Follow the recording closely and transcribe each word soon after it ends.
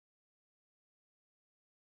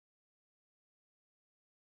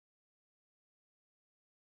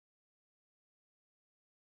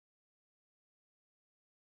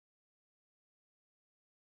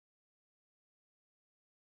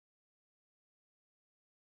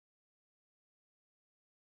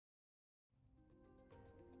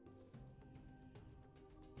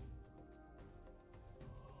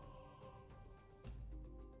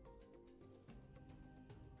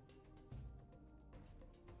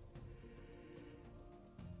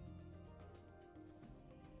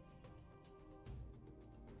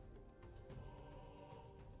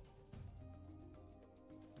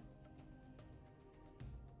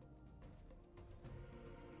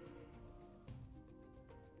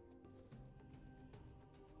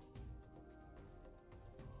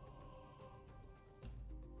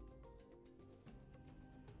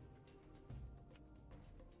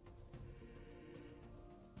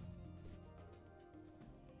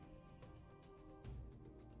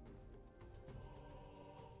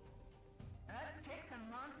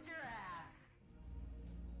monster ass.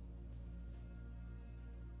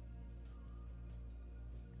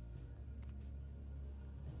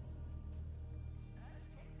 Let's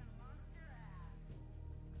kick some monster ass.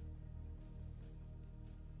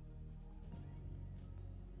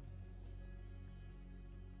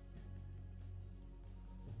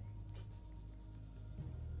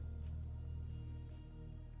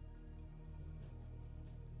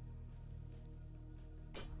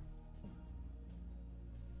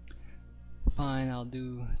 Fine, I'll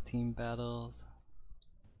do team battles.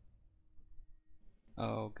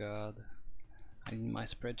 Oh god, I need my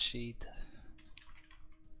spreadsheet.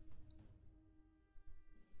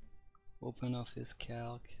 Open Office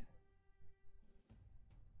Calc.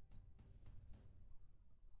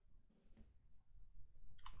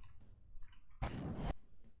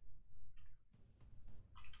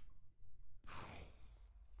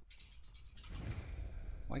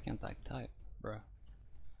 Why can't I type, bruh?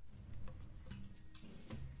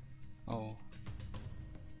 Oh.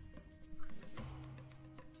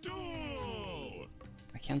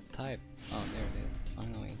 I can't type. Oh, there it is.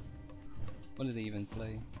 Finally. What did they even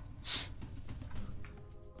play?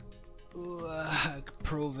 Ooh,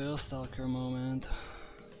 pro Veilstalker moment.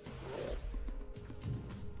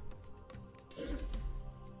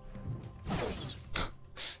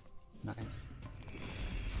 Nice.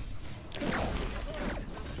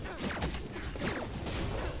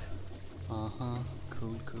 Uh-huh.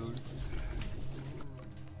 Cool, cool.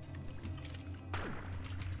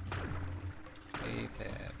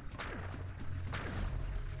 Pep.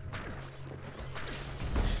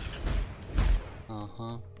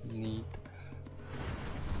 Uh-huh. Neat.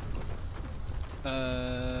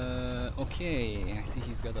 Okay. I see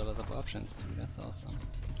he's got a lot of options too. That's awesome.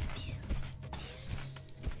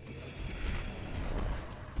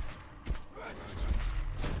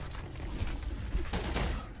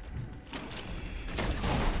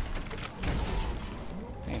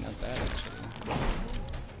 Hey, not bad actually.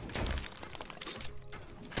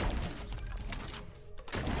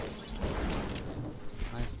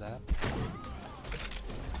 Nice zap.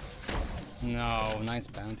 No, nice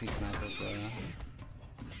bounty sniper, bro.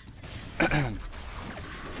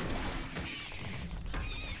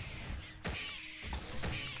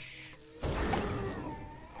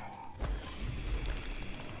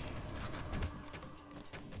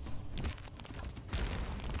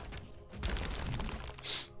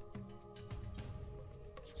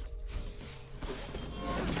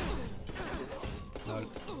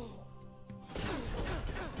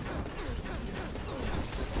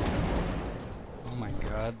 Oh my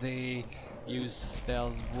god, they use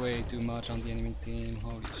spells way too much on the enemy team.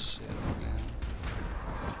 Holy shit, man.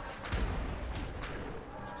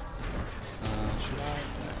 Should I?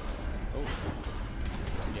 Oh.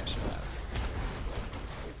 Yeah, should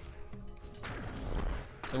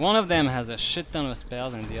I? So one of them has a shit ton of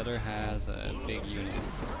spells and the other has big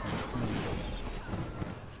units.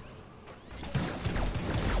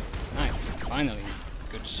 Nice, finally.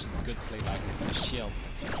 Good play back with the shield.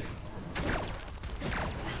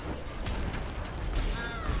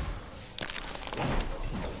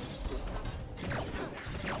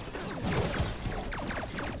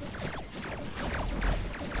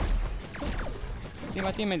 See,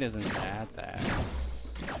 my teammate isn't that bad.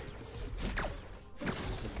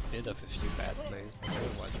 Just a bit of a few bad plays, but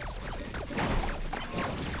otherwise it's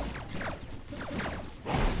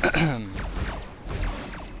okay.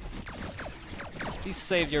 Please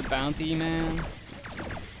save your bounty, man.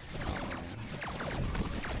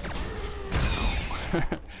 Oh,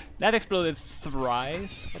 man. That exploded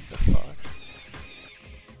thrice? What the fuck?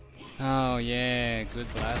 Oh yeah, good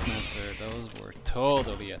Blastmaster. Those were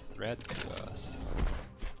totally a threat to us.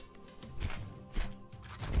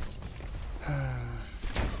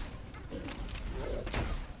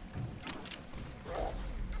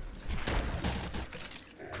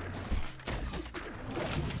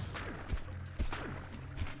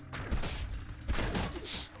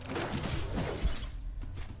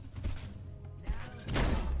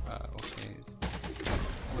 Okay.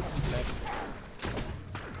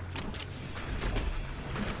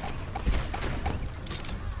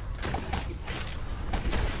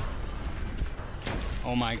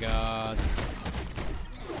 Oh my god.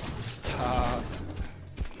 Stop.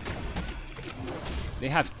 They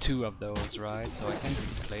have two of those, right? So I can't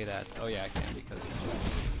really play that. Oh yeah, I can because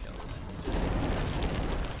it's still.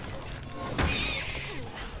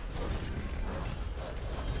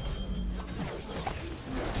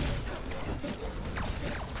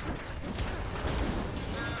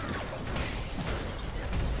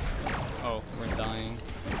 Oh, we're dying.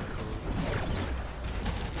 Cool.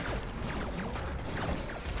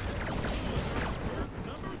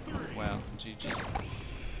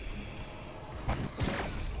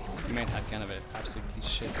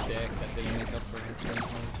 shit deck that didn't make up for his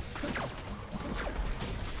gameplay.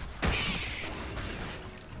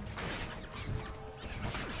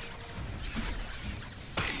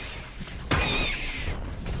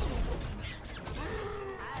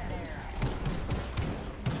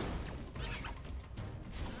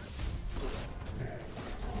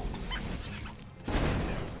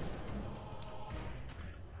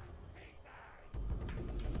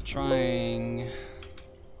 Trying.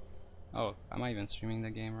 Oh, am I even streaming the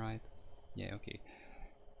game right? Yeah, okay.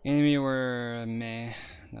 Enemy were meh.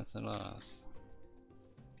 That's a loss.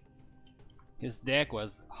 His deck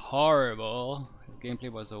was horrible. His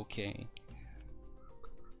gameplay was okay.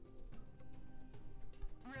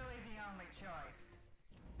 Really the only choice.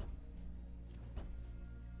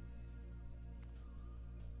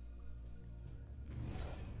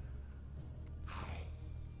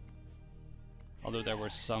 Although there were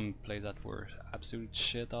some plays that were absolute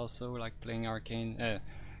shit also, like playing Arcane.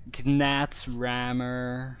 Gnat's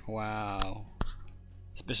Rammer. Wow.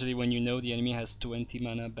 Especially when you know the enemy has 20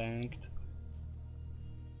 mana banked.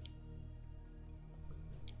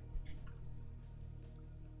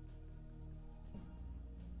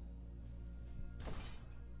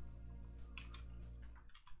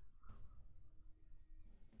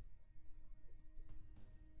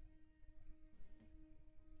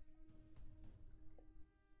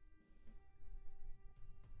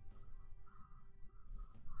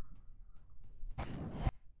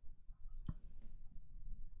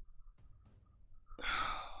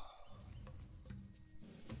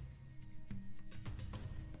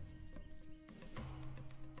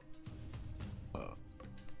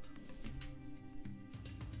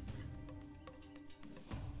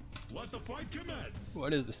 Let the fight commence.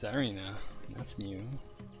 What is this arena? That's new.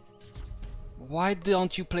 Why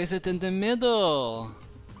don't you place it in the middle?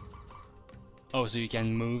 Oh, so you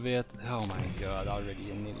can move it? Oh my god, already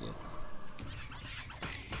an idiot.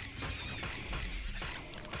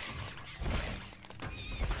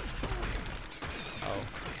 Oh.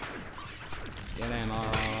 Get him,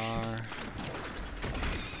 RRR.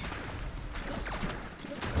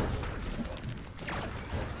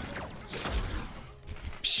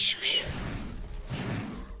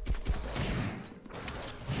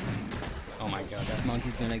 Oh my god, that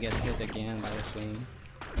monkey's gonna get hit again by the flame.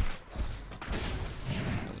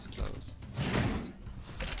 That was close.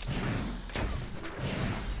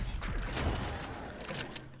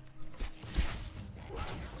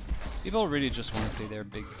 People really just want to play their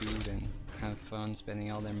big dude and have fun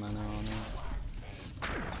spending all their mana on it.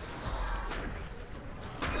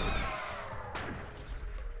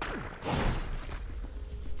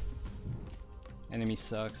 Enemy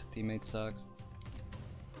sucks, teammate sucks.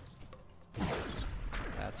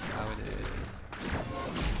 That's how it is.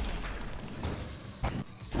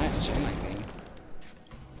 Nice chain lightning.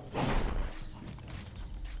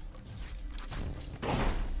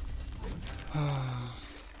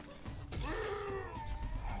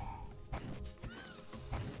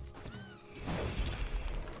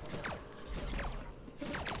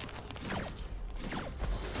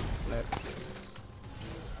 Flip.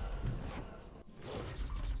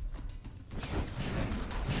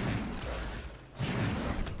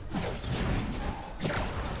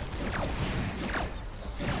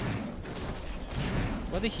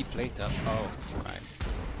 What did he play top? Oh, right.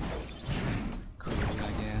 Cool,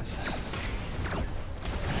 I guess.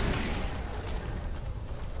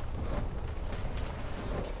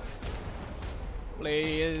 Play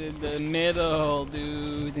it in the middle,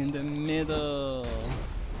 dude, in the middle.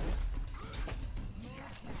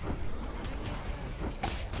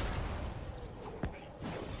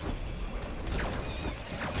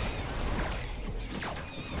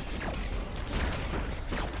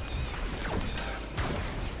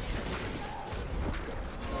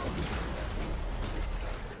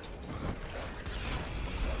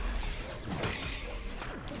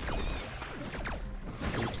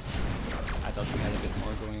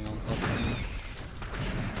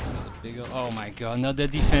 Oh my god, not the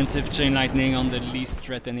defensive chain lightning on the least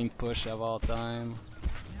threatening push of all time.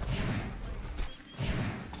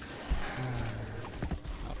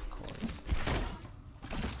 Of course.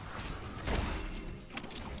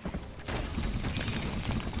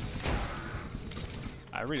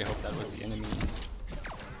 I really hope that was the enemy's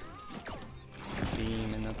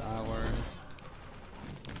beam and not ours.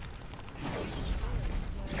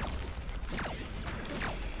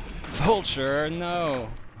 Vulture, no!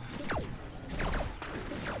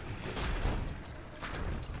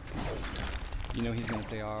 You know he's gonna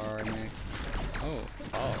play RR next. Oh,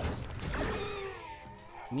 balls.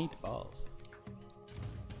 Neat balls.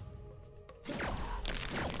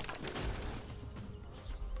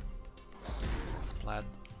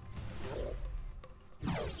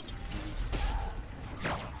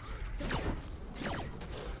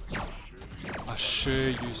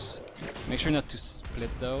 Jeez. Make sure not to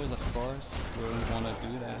split those, of course. We don't want to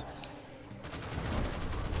do that.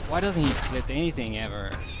 Why doesn't he split anything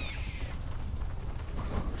ever?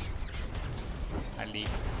 I leaked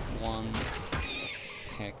one.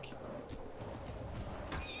 Heck.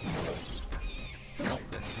 What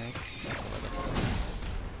the heck? That's a lot of fun.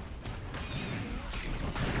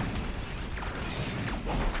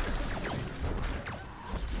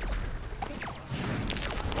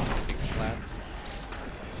 Big splat.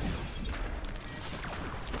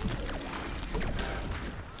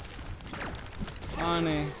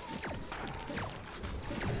 Funny.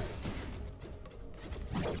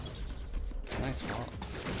 Nice wall.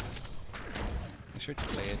 Make sure to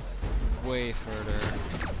play it way further.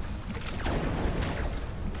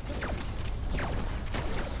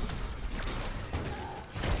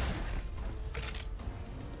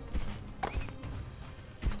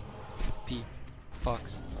 P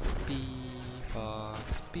Fox. P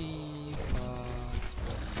Fox. P Fox.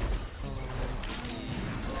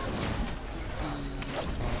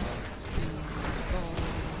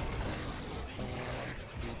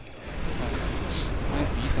 Nice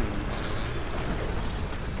defense, by the way.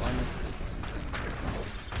 Almost did something.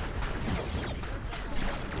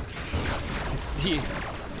 It's the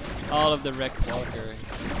all of the wreck walker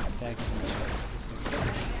attacking each other.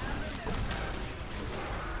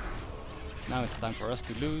 Now it's time for us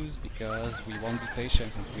to lose because we won't be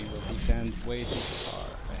patient and we will defend way too far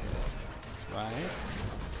ahead. Right?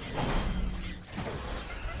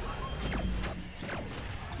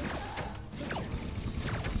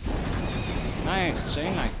 Nice,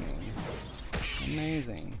 chain lightning.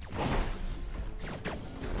 Amazing.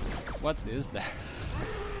 What is that?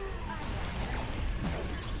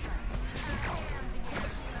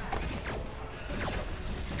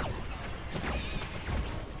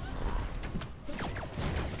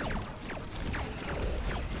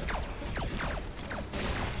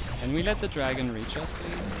 Can we let the dragon reach us,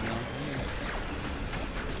 please? No.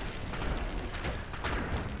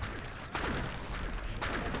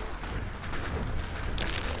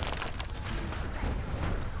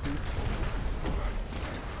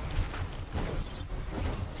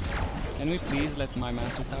 Can we please let my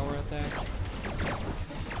master tower attack?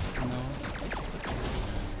 No.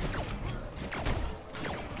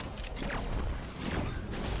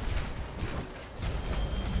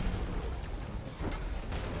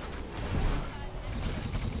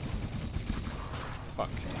 Fuck,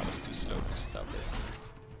 I was too slow to stop it.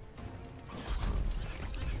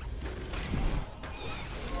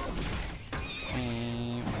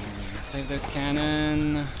 Save the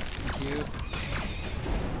cannon. Thank you.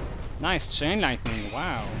 Nice chain lightning,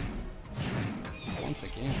 wow. Once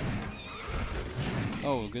again.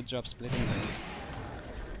 Oh, good job splitting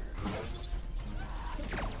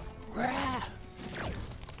those.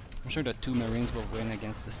 I'm sure the 2 marines will win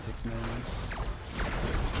against the 6 marines.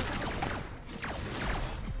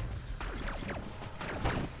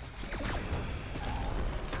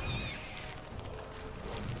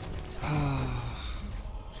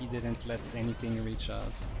 He didn't let anything reach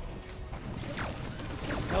us.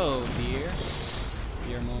 Oh dear.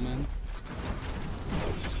 Dear moment.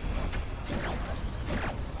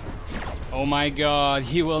 Oh my god,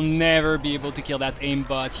 he will never be able to kill that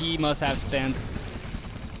aimbot. He must have spent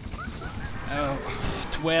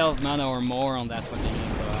 12 mana or more on that fucking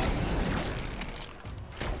aimbot.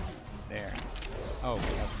 There. Oh, we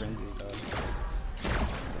have frenzy though.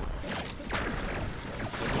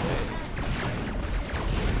 That's so good.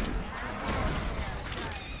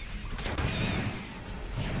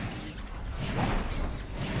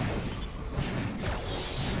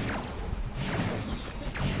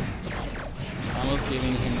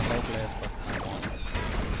 Giving him hopeless, but I won't.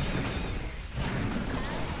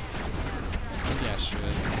 Maybe I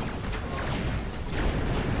should.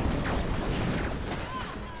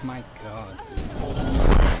 My god.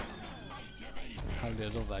 How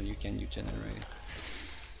little value can you generate?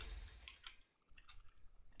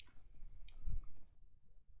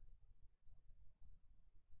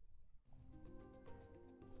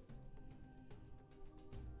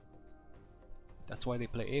 That's why they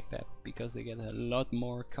play APEP, because they get a lot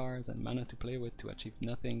more cards and mana to play with to achieve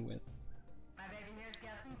nothing with. My baby here's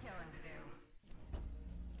got some killing to do.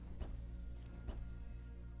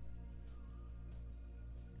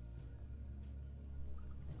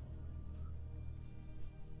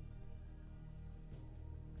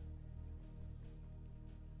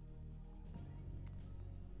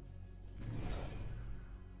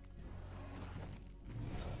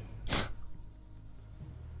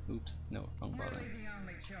 Oops, no, wrong button. Really the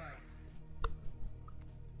only choice.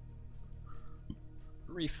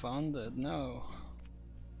 Refunded, no.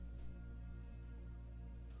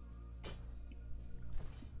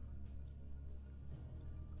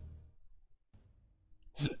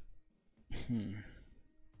 It's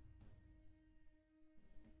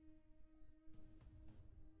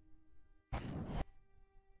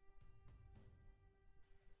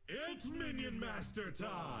Minion Master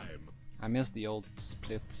time! I missed the old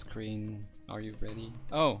split screen. Are you ready?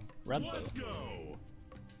 Oh, red bow. Let's go!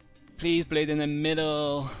 Please play it in the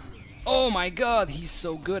middle. Oh my god, he's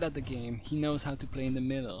so good at the game. He knows how to play in the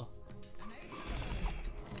middle.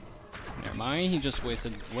 Never mind, he just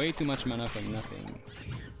wasted way too much mana for nothing.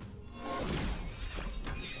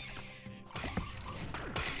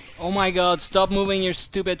 Oh my god, stop moving your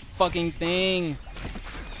stupid fucking thing!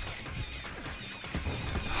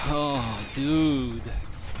 Oh, dude.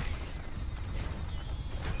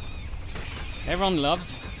 Everyone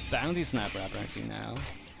loves Bounty Snapper apparently now.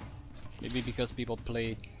 Maybe because people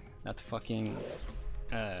play that fucking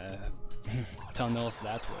tunnels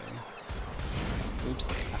that way. Oops,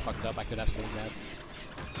 I fucked up, I could have saved that.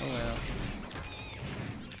 Oh well.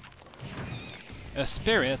 A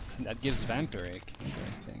spirit that gives vampiric.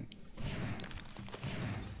 Interesting.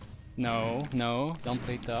 No, no, don't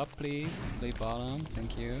play top, please. Play bottom,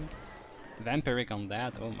 thank you. Vampiric on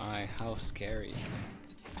that, oh my, how scary.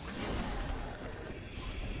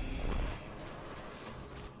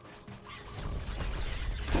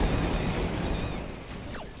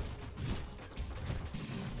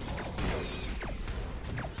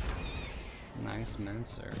 Nice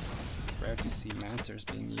Mancer. Rare to see Mancers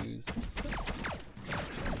being used.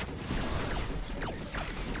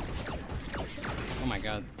 Oh my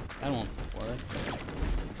god, that won't work.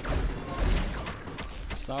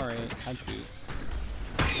 Sorry, had to.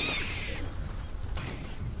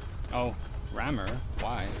 Oh, Rammer?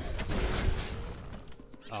 Why?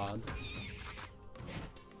 Odd.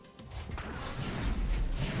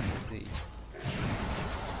 Let's see.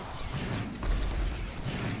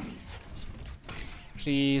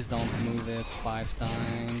 Please don't move it 5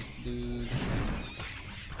 times, dude.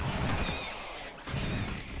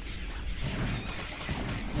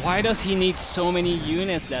 Why does he need so many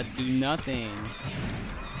units that do nothing?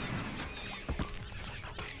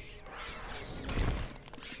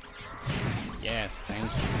 Yes, thank you.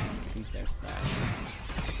 Since there's that.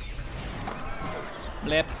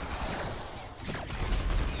 Blip.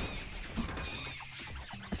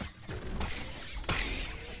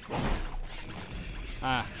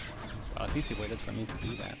 Ah, well, at least he waited for me to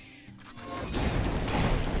do that.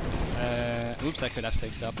 Oops, I could have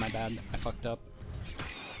saved up, my bad. I fucked up.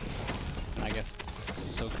 And I guess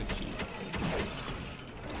so could he.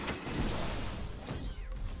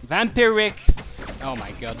 Vampiric! Oh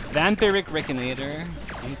my god, Vampiric Reckonator.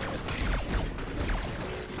 Interesting.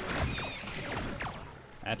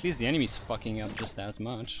 At least the enemy's fucking up just as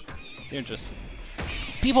much. They're just...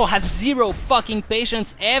 People have zero fucking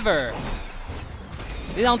patience ever!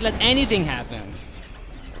 They don't let anything happen.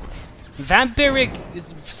 Vampiric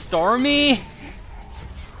is Stormy?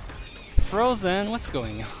 Frozen? What's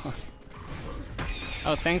going on?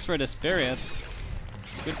 Oh, thanks for the spirit.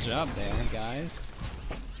 Good job there, guys.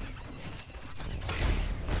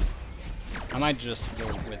 I might just go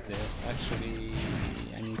with this. Actually,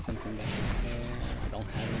 I need something that hits air. I don't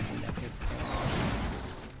have anything that hits air.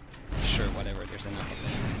 Sure, whatever, there's enough of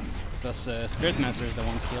them. Plus, Spirit Master is the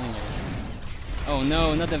one killing it. Oh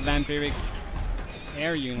no, not the Vampiric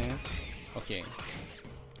air unit. Okay.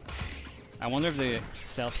 I wonder if the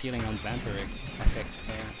self-healing on Vampiric affects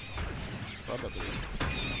air. Probably.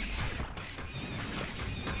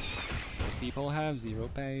 People have zero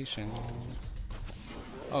patience.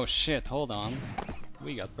 Oh shit, hold on.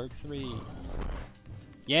 We got perk 3.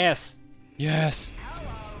 Yes! Yes!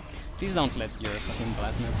 Please don't let your fucking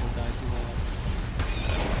Blastmaster die too well.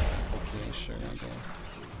 Okay, sure, I guess.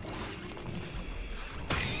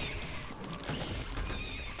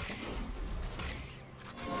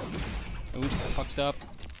 Oops, I fucked up.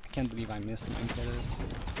 I can't believe I missed Mind Killers.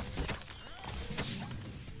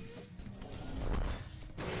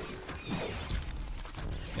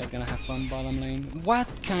 You guys gonna have fun bottom lane? What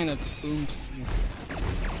kind of oomph is that?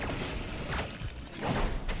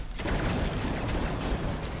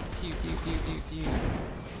 Pew, pew, pew, pew, pew.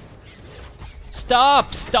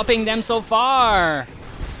 Stop! Stopping them so far!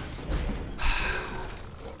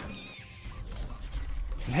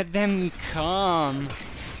 Let them come!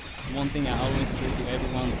 One thing I always say to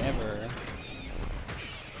everyone ever.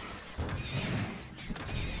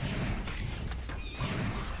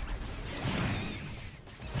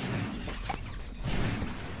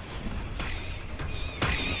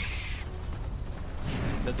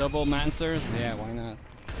 The double Mancers? Yeah, why not?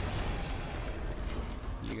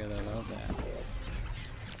 You gotta love that.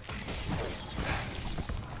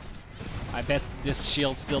 I bet this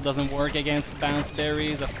shield still doesn't work against bounce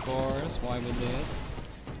berries, of course. Why would it?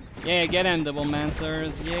 Yeah, get him, double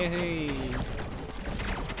mancers. Yay!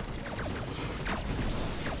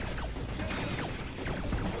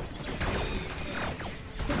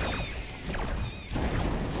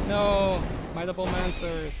 No, my double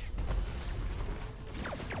mancers.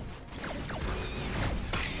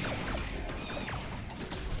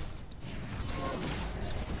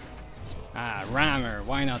 Ah, rammer.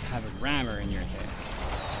 Why not have a rammer in your deck?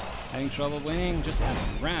 Having trouble winning? Just add a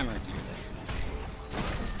rammer to your deck.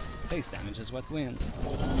 Base damage is what wins.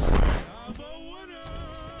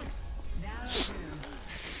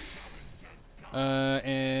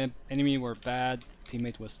 Enemy were bad.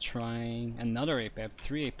 Teammate was trying. Another APEP.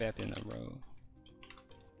 3 APEP in a row.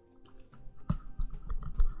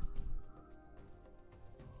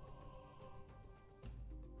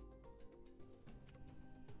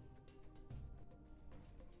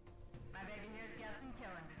 My baby here's got some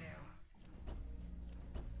killing to do.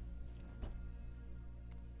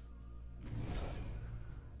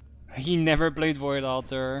 He never played Void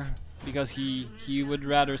Altar because he would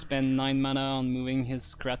rather spend 9 mana on moving his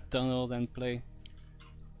Scrat Tunnel than play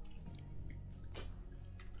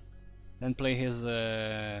his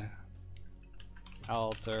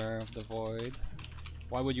Altar of the Void.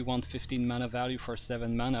 Why would you want 15 mana value for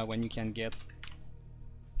 7 mana when you can get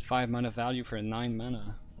 5 mana value for 9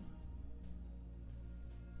 mana?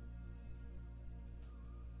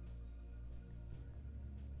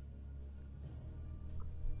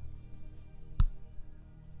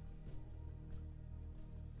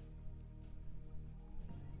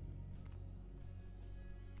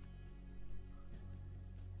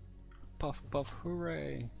 Puff puff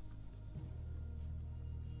hooray!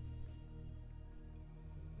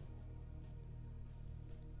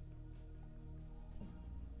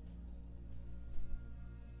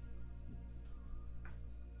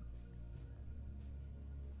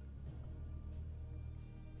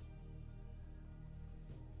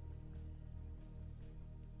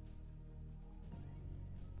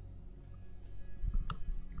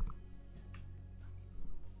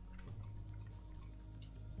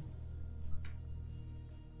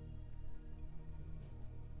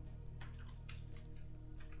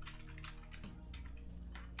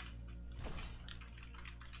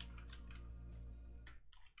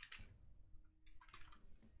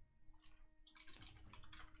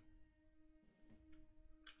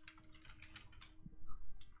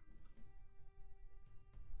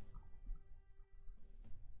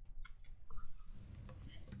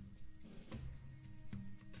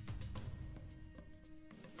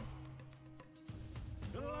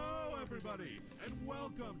 Hello, everybody, and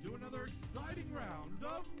welcome to another exciting round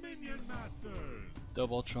of Minion Masters.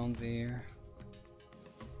 Double Tronveer.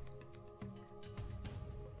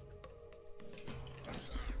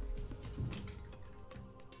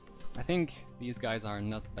 I think these guys are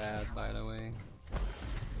not bad, by the way.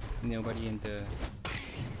 Nobody in the...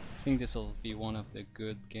 I think this will be one of the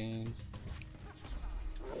good games.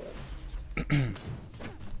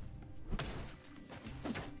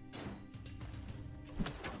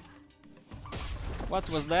 What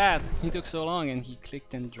was that? He took so long and he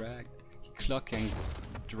clicked and dragged. He clucked and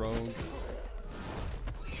drove.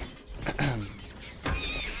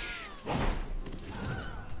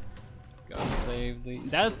 Gotta save the...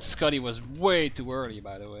 That Scotty was way too early,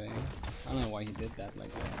 by the way. I don't know why he did that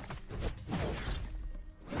like that.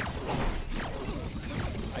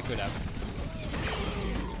 I could have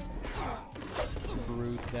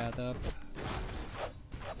brute that up.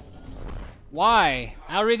 Why?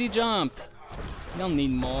 I already jumped. You don't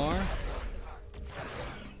need more.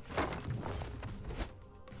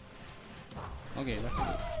 Okay, that's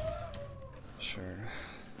good. Sure.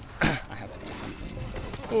 I have to do something.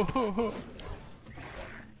 Oh, ho, ho.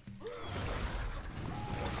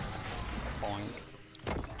 Boink.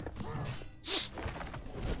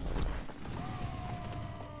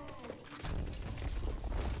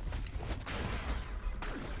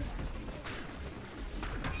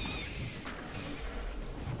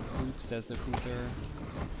 Hoot, says the hooter.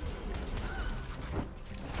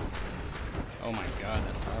 Oh my god,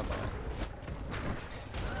 that fireball.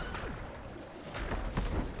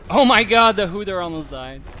 Oh my god, the hooter almost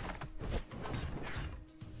died.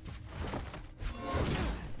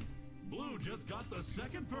 Blue just got the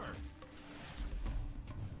second perk.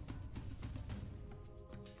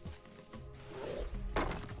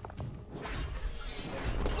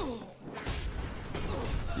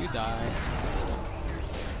 You die.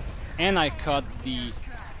 And I caught the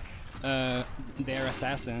their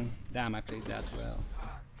assassin. Damn, I played that well.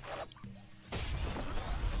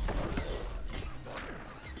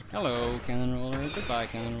 Hello, cannon roller. Goodbye,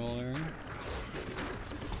 cannon roller.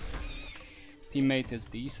 Teammate is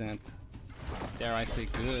decent. Dare I say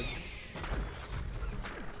good.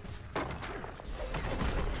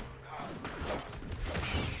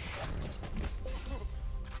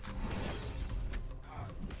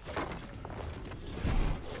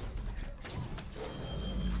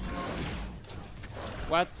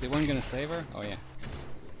 What? They weren't gonna save her? Oh yeah.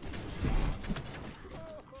 Let's see.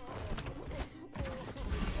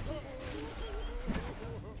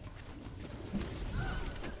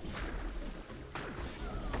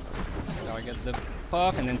 Target the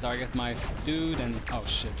puff and then target my dude and oh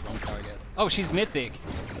shit, wrong target. Oh, she's mythic.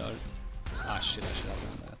 Ah shit, I should have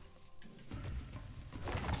done that.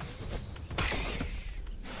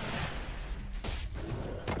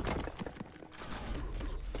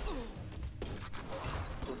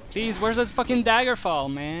 Please, where's that fucking dagger fall,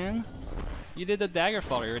 man? You did a dagger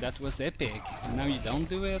fall here, that was epic. And now you don't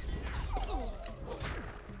do it?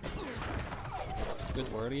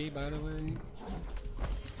 Good wordy, by the way.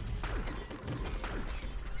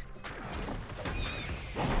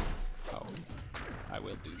 Oh, I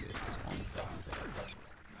will do this once that's dead.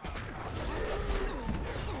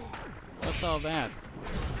 What's all that?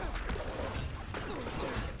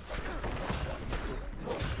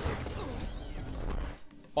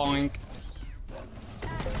 Boink.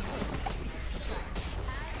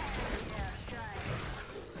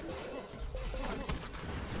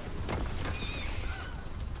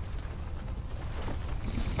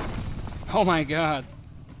 Oh my god.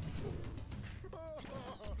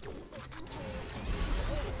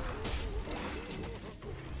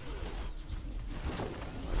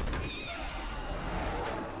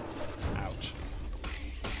 Ouch.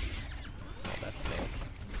 Oh, that's dead.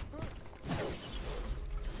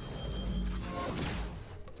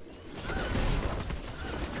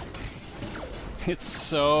 It's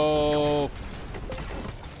so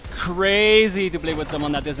crazy to play with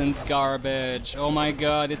someone that isn't garbage. Oh my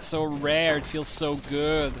god, it's so rare, it feels so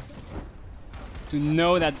good. To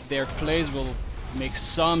know that their plays will make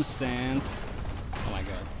some sense. Oh my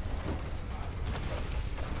god.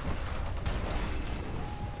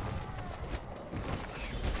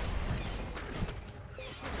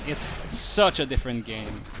 It's such a different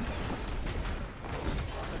game.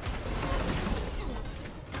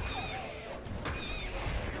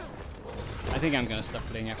 I think I'm gonna stop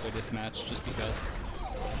playing after this match just because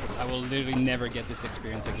I will literally never get this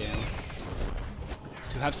experience again.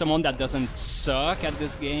 To have someone that doesn't suck at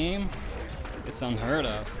this game, it's unheard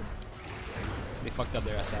of. They fucked up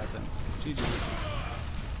their assassin. GG.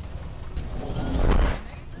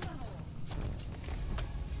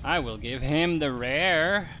 I will give him the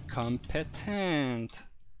rare competent.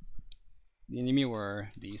 The enemy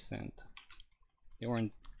were decent. They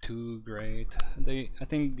weren't too great. I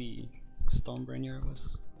think the Stormbringer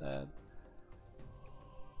was bad.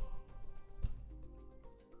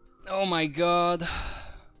 Oh my god.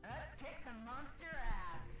 Let's kick some monster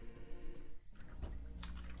ass.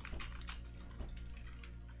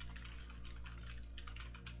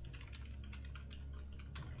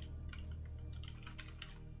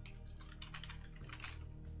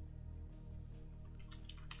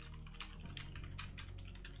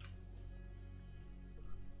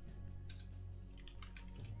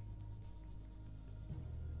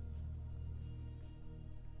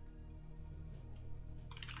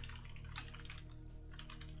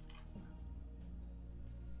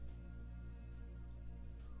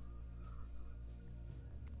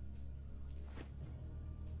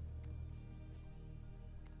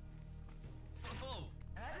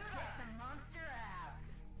 Let's kick some monster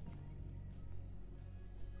ass.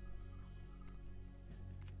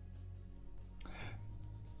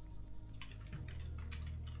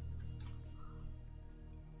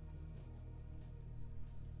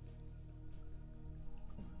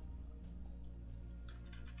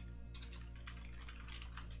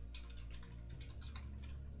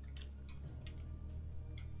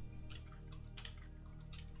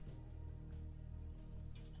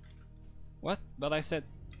 What? But I said...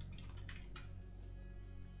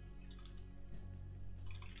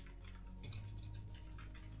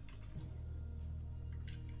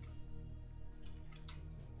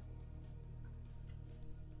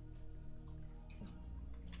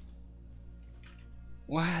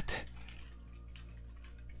 What?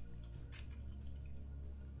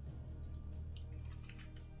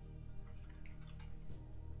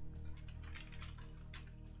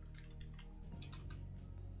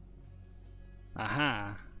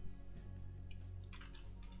 Aha.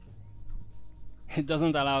 It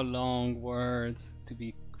doesn't allow long words to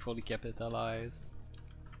be fully capitalized.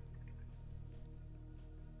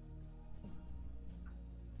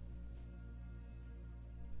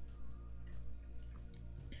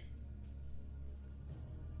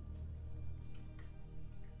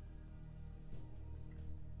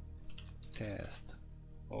 test.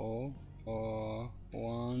 Oh,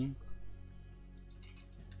 1,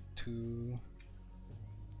 2,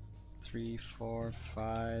 3, 4,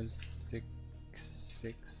 5, 6,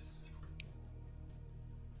 6.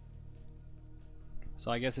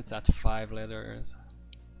 So I guess it's at 5 letters.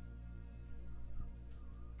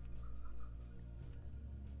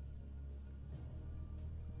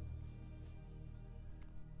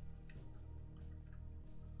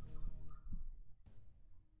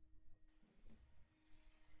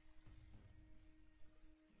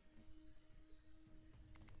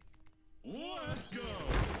 Let's go!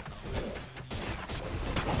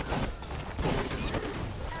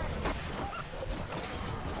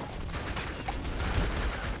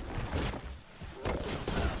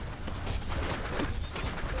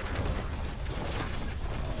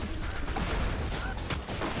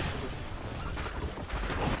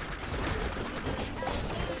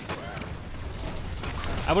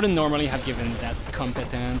 I wouldn't normally have given that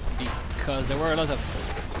competent because there were a lot of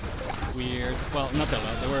weird, well, not a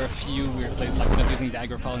lot, there were a few weird plays like not using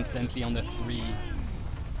Daggerfall instantly on the 3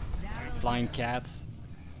 flying cats.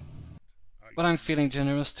 But I'm feeling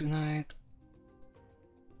generous tonight.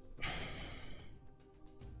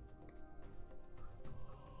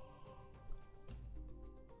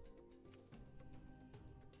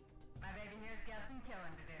 My baby here's got some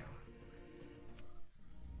killing to do.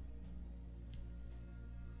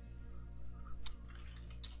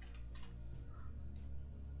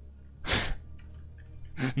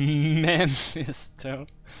 Mephisto.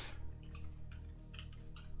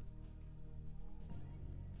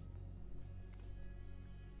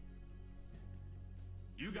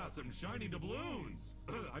 You got some shiny doubloons!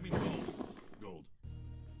 I mean gold. Gold.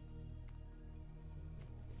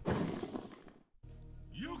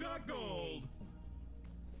 You got gold!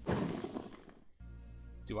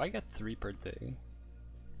 Do I get 3 per day?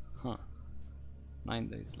 Huh. 9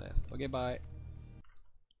 days left. Okay, bye.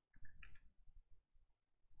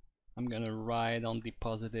 I'm gonna ride on the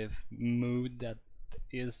positive mood that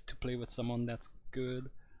is to play with someone that's good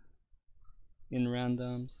in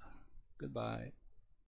randoms. Goodbye.